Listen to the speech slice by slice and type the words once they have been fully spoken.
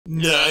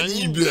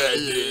Nani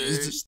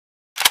Brothers.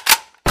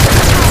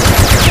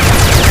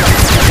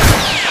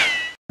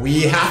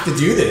 We have to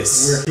do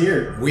this. We're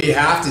here. We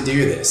have to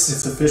do this.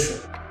 It's official.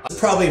 It's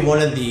probably one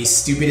of the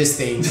stupidest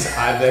things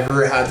I've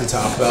ever had to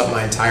talk about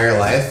my entire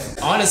life.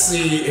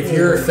 Honestly, if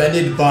you're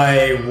offended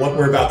by what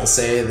we're about to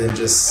say, then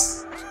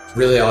just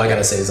really all I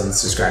gotta say is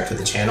unsubscribe to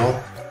the channel.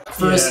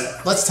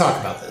 First, let's talk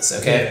about this,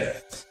 okay?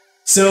 Yeah.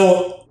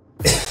 So,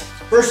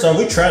 first off,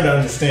 we tried to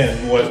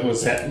understand what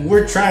was happening.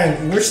 We're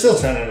still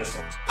trying to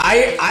understand.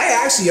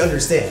 I actually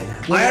understand.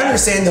 I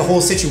understand the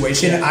whole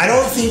situation. I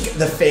don't think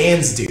the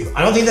fans do.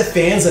 I don't think the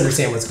fans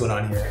understand what's going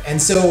on here.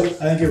 And so I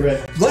think you're right.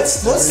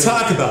 Let's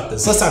talk about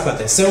this. Let's talk about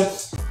this. So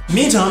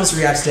me and Thomas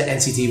reacts to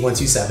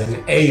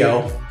NCT127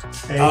 Ayo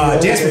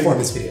dance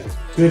performance video.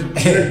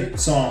 Good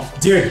song.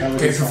 Dude,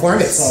 good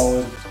performance.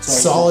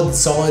 Solid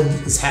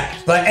as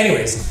heck. But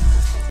anyways,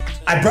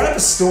 I brought up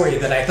a story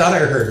that I thought I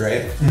heard,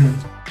 right?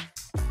 Mm-hmm.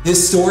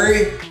 This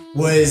story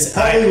was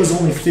probably was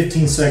only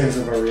 15 seconds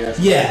of our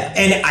reaction. Yeah,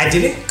 and I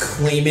didn't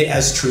claim it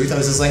as truth. I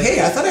was just like,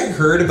 hey, I thought I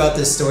heard about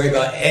this story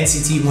about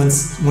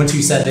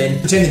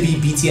NCT127 pretending to be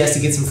BTS to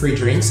get some free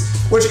drinks,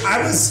 which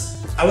I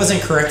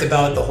wasn't correct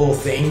about the whole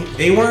thing.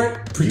 They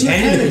weren't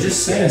pretending to be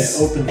just saying it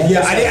open.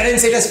 Yeah, I didn't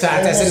say that's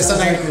fact. I said it's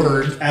something I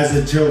heard as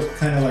a joke,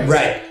 kind of like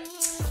right.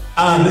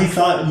 We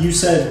thought you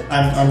said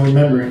I'm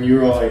remembering. You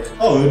were like,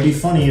 oh, it would be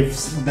funny if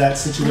that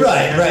situation.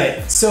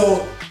 Right.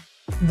 So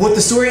what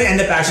the story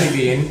ended up actually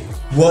being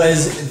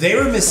was they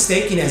were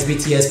mistaken as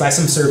BTS by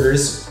some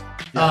servers,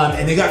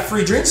 and they got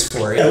free drinks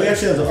for it. Yeah, we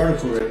actually have the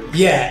article ready.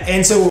 Yeah,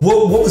 and so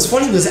what was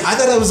funny was I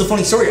thought that was a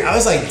funny story. I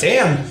was like,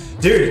 damn,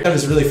 dude, that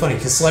was really funny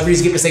because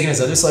celebrities get mistaken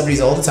as other celebrities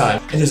all the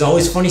time, and there's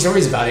always funny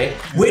stories about it,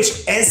 which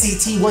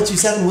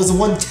NCT127 was the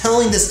one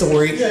telling the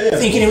story,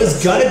 thinking it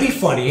was gonna be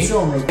funny,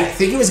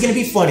 thinking it was gonna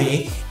be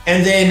funny,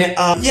 and then,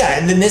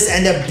 and then this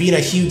ended up being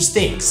a huge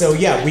thing. So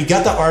yeah, we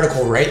got the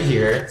article right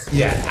here.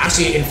 Yeah,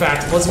 actually, in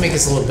fact, let's make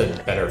this a little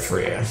bit better for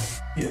you.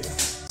 Yeah.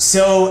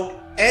 So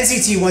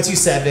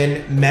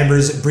NCT127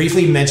 members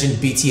briefly mentioned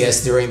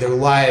BTS during their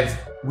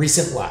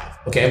recent live,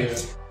 okay? Yeah.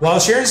 While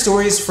sharing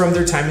stories from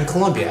their time in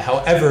Colombia.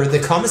 However, the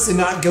comments did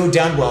not go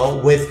down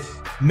well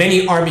with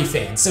many ARMY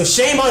fans. So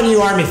shame on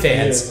you, ARMY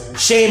fans. Yeah.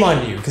 Shame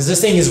on you, because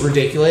this thing is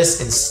ridiculous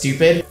and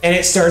stupid, and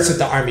it starts with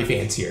the ARMY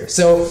fans here.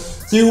 So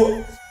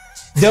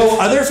though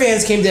other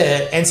fans came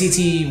to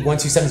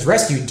NCT127's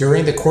rescue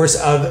during the course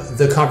of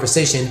the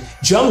conversation,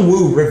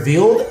 Jungwoo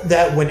revealed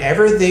that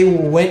whenever they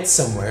went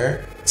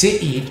somewhere to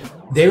eat,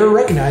 they were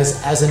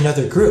recognized as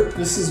another group.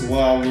 This is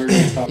wild. We're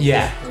gonna talk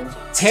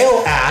about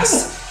Tail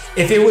asked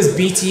if it was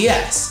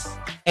BTS,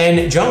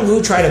 and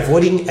Jungwoo tried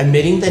avoiding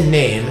admitting the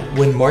name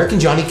when Mark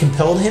and Johnny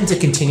compelled him to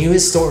continue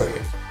his story.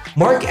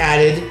 Mark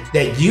added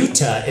that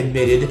Yuta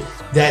admitted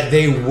that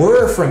they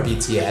were from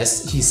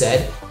BTS. He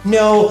said,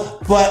 "No,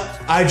 but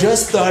I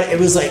just thought it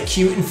was like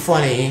cute and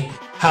funny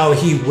how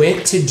he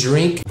went to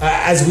drink,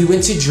 as we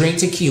went to drink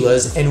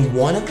tequilas, and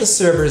one of the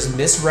servers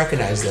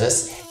misrecognized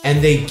us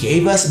and they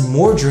gave us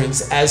more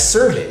drinks as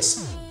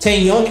service."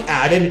 Taehyung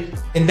added,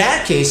 "In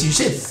that case, you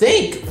should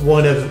thank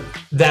one of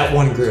that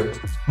one group."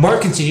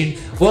 Mark continued,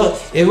 "Well,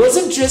 it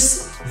wasn't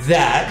just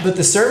that, but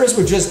the servers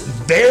were just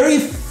very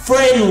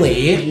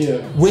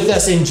friendly with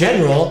us in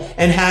general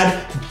and had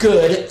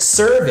good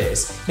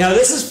service." Now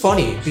this is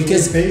funny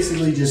because they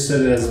basically just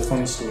said it as a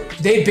funny story.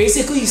 They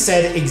basically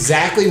said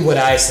exactly what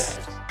I said.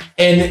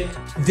 And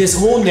this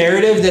whole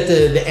narrative that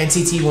the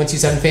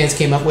NCT127 fans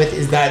came up with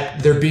is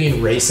that they're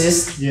being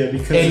racist. Yeah,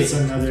 because it's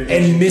another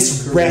Asian and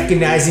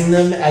misrecognizing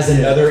them as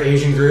another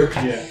Asian group.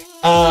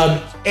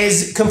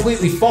 Is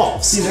completely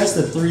false. See, that's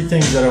the three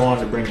things that I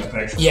wanted to bring up,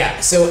 actually. Yeah,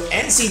 so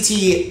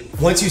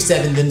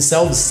NCT127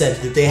 themselves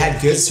said that they had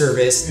good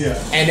service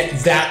and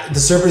that the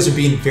servers are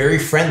being very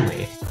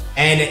friendly.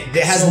 And it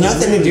has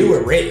nothing to do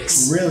with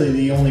race. Really,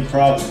 the only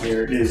problem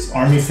here is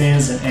ARMY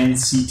fans and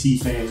NCT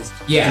fans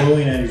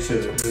going at each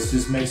other. This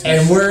just makes sense.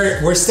 And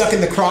we're stuck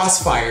in the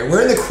crossfire.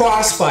 We're in the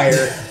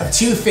crossfire of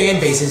two fan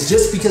bases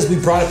just because we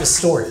brought up a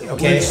story,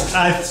 okay? Which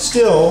I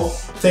still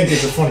think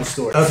it's a funny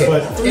story. Okay,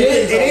 but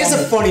it is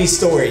a funny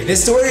story.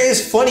 This story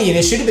is funny and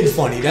it should have been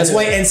funny. That's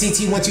why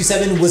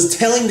NCT127 was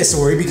telling the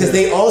story because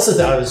they also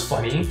thought it was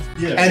funny.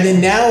 Yeah. And then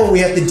now we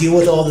have to deal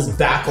with all this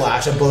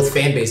backlash of both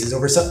fan bases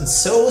over something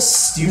so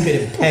stupid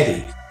and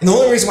petty. And the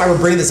only reason why we're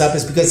bringing this up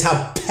is because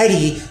how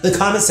petty the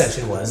comment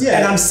section was. Yeah.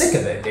 And I'm sick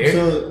of it, dude.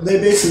 So they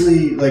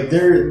basically, like,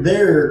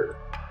 their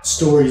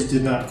stories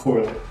did not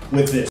correlate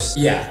with this.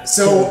 Yeah,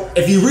 so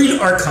if you read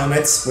our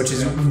comments, which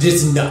is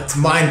just nuts,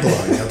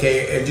 mind-blowing,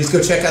 okay? Just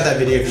go check out that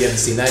video if you haven't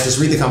seen that. Just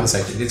read the comment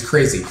section, it's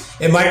crazy.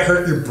 It might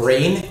hurt your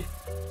brain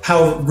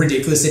how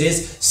ridiculous it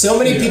is. So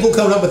many people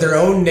come up with their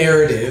own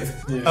narrative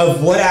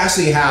of what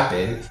actually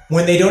happened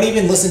when they don't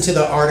even listen to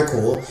the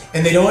article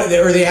and they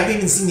haven't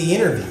even seen the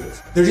interview.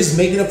 They're just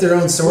making up their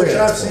own story. Which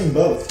I've seen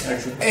both,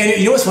 actually. And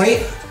you know what's funny?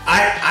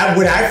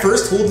 When I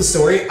first told the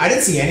story, I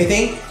didn't see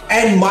anything,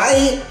 and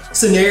my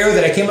scenario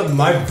that I came up in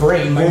my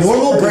brain, my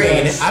normal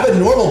brain, I have a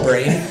normal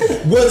brain,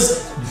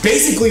 was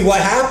basically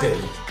what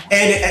happened.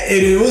 And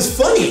it was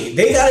funny.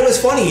 They thought it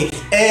was funny,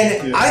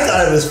 and I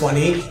thought it was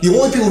funny. The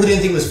only people who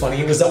didn't think it was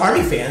funny was the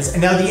Army fans,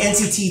 and now the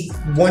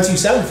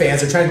NCT127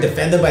 fans are trying to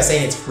defend them by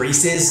saying it's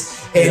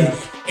racist, and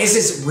it's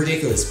just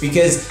ridiculous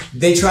because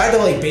they tried to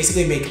like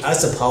basically make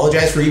us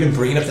apologize for even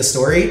bringing up the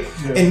story,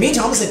 and me and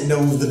Thomas didn't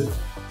know the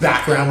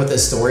background with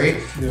this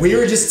story. We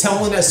were just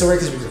telling that story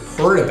because we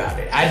heard about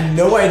it. I had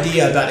no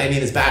idea about any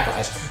of this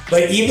backlash.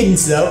 But even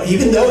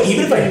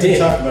if I did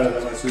talk about it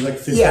that much, there's like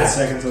 15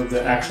 seconds of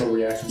the actual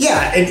reaction.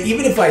 Yeah, and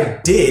even if I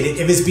did,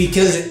 it was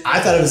because I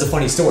thought it was a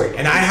funny story,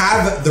 and I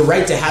have the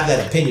right to have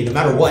that opinion no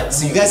matter what.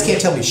 So you guys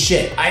can't tell me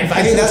shit. If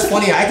I think that's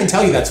funny, I can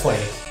tell you that's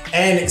funny.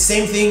 And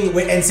same thing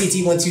with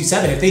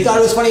NCT127. If they thought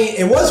it was funny,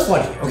 it was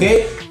funny.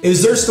 Okay, it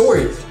was their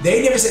story.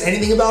 They never said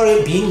anything about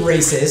it being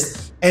racist.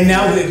 And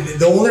now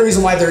the only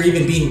reason why they're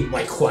even being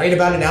like quiet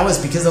about it now is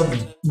because of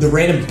the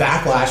random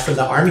backlash from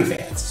the Army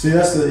fans. See,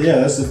 that's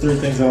the three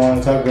things I want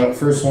to talk about.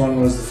 First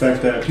one was the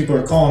fact that people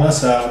are calling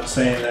us out,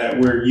 saying that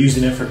we're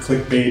using it for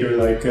clickbait or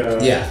like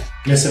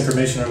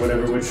misinformation or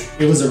whatever. Which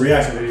it was a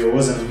reaction video, it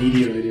wasn't a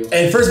media video.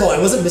 And first of all, it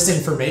wasn't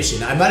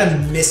misinformation. I might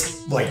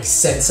have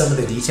said some of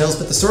the details,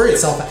 but the story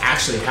itself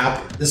actually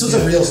happened. This was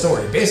a real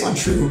story based on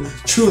true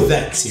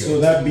events here. So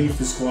that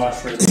beef is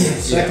squashed right there.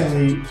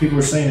 Secondly, people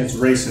are saying it's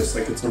racist,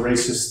 like it's a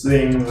racist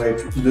thing, like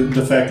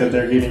the fact that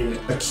they're getting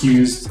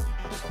accused,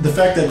 the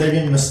fact that they're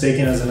getting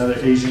mistaken as another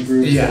Asian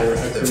group or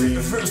a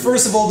Korean.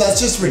 First of all, that's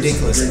just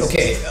ridiculous.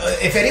 Okay,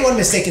 if anyone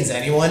mistakes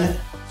anyone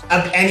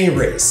of any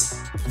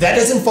race, that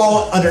doesn't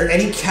fall under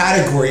any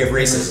category of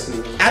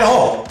racism at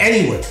all,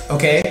 anywhere.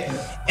 Okay,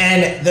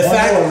 and the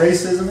fact what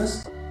racism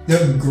is.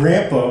 The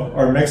grandpa,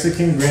 our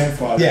Mexican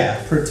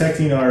grandfather,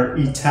 protecting our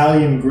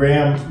Italian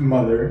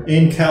grandmother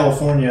in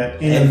California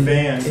in a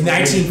van. In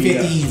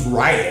 1950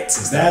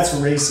 riots. That's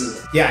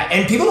racism. Yeah,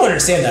 and people don't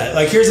understand that.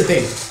 Like, here's the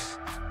thing.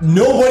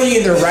 Nobody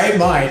in their right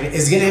mind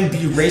is going to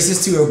be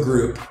racist to a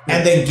group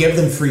and then give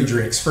them free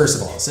drinks, first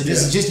of all. So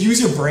just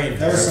use your brain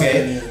there,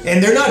 okay?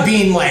 And they're not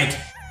being, like,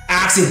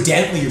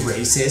 accidentally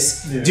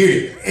racist. Yeah.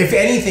 Dude, if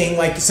anything,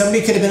 like,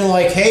 somebody could have been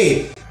like,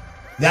 hey,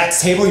 that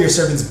table you're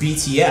serving's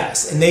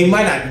BTS, and they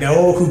might not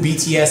know who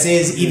BTS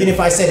is. Even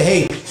if I said,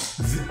 "Hey,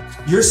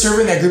 you're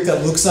serving that group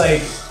that looks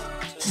like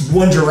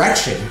One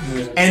Direction,"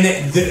 and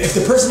if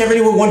the person never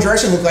knew what One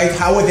Direction looked like,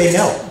 how would they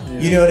know?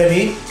 You know what I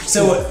mean?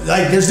 So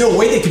like, there's no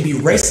way they could be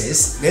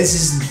racist.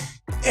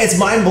 It's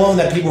mind blowing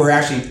that people were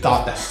actually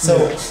thought that. So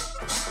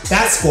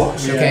that's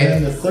squash. Okay. And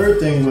then the third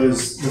thing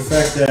was the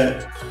fact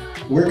that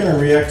we're gonna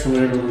react to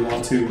whatever we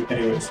want to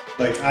anyways.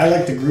 Like, I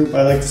like the group,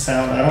 I like the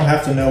sound, I don't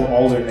have to know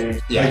all their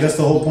names. Like, that's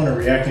the whole point of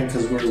reacting,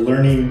 because we're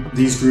learning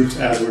these groups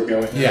as we're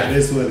going. Yeah. It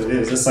is what it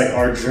is. It's like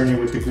our journey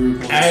with the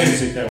group and the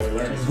music that we're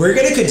learning. We're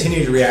gonna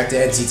continue to react to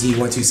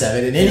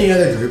NCT127 and any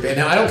other group, and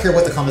I don't care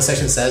what the comment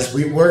section says,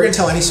 we're gonna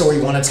tell any story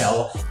you wanna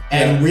tell,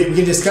 and we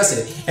can discuss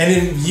it. And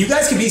then you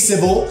guys can be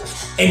civil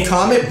and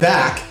comment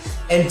back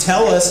and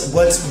tell us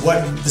what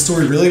the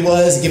story really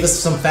was, give us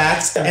some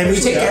facts, and we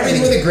take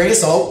everything with a grain of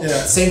salt.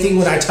 Same thing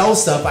when I tell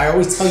stuff, I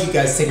always tell you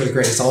guys to take it with a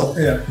grain of salt,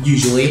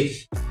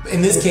 usually.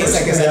 In this case,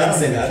 I guess I didn't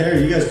say that.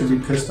 You guys could be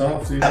pissed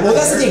off. Dude. Well,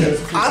 that's the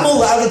thing. I'm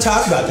allowed to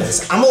talk about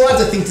this. I'm allowed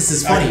to think this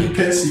is funny. You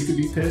could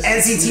be pissed.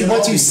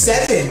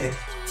 NCT127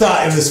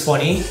 thought it was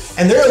funny,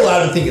 and they're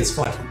allowed to think it's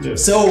funny. Yeah.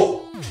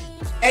 So,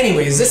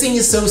 anyways, this thing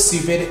is so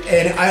stupid,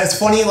 and it's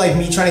funny, like,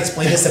 me trying to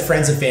explain this to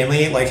friends and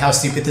family, like, how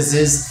stupid this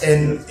is,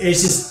 and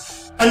it's just...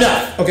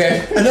 Enough,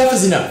 okay? Enough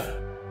is enough.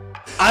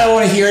 I don't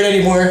want to hear it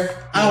anymore.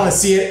 I don't want to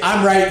see it.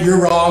 I'm right, you're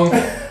wrong.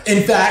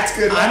 In fact,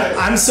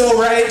 I'm so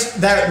right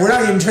that we're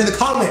not even turning the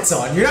comments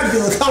on. You're not going to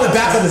be able to comment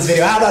back on this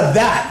video. How about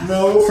that?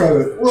 No,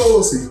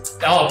 we'll see.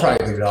 I'll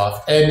probably leave it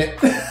off. And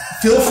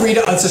feel free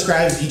to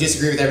unsubscribe if you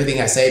disagree with everything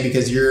I say,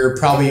 because you're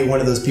probably one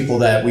of those people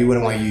that we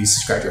wouldn't want you to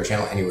subscribe to our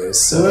channel anyways.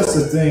 So that's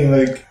the thing,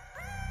 like,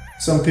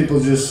 some people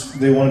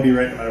they want to be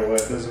right no matter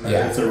what. It doesn't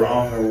matter if they're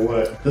wrong or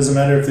what. It doesn't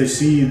matter if they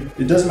see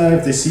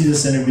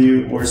this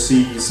interview or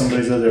see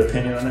somebody's other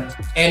opinion on it.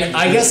 And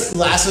I guess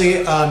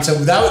lastly, so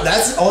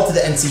that's all to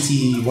the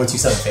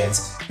NCT127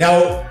 fans.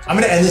 Now, I'm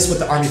going to end this with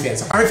the Army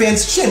fans. Army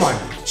fans, shame on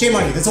you. Shame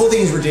on you. This whole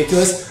thing is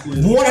ridiculous.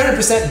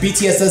 100%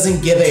 BTS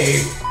doesn't give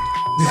a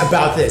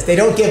about this. They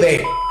don't give a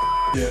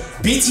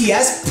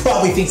BTS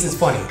probably thinks it's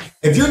funny.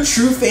 If you're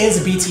true fans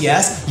of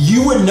BTS,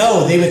 you would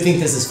know they would think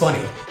this is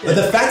funny. But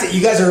the fact that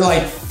you guys are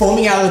like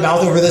foaming out of the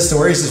mouth over this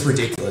story is just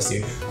ridiculous,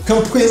 dude.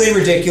 Completely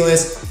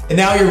ridiculous. And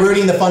now you're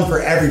ruining the fun for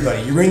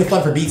everybody. You're ruining the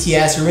fun for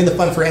BTS, you're ruining the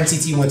fun for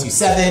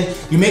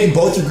NCT127, you're making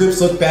both your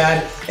groups look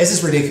bad. It's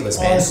just ridiculous,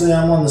 man. Honestly,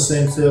 I'm on the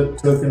same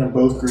token of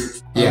both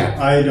groups. Yeah.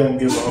 I don't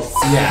give up.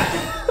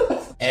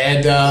 Yeah.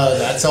 And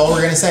that's all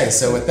we're gonna say.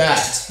 So with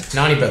that,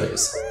 Nani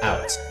Brothers,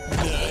 out.